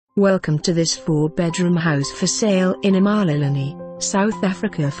Welcome to this 4-bedroom house for sale in Emalahleni, South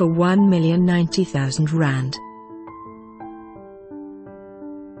Africa for R1,090,000.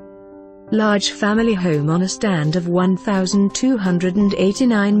 Large family home on a stand of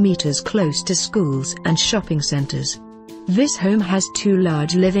 1,289 meters close to schools and shopping centers. This home has 2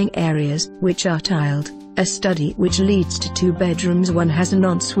 large living areas, which are tiled, a study which leads to 2 bedrooms. One has an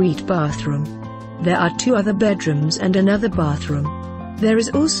ensuite bathroom. There are 2 other bedrooms and another bathroom. There is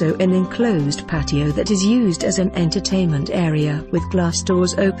also an enclosed patio that is used as an entertainment area with glass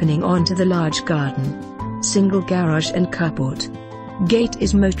doors opening onto the large garden. Single garage and carport. Gate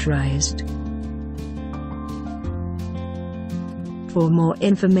is motorized. For more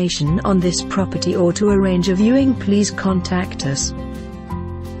information on this property or to arrange a viewing, please contact us.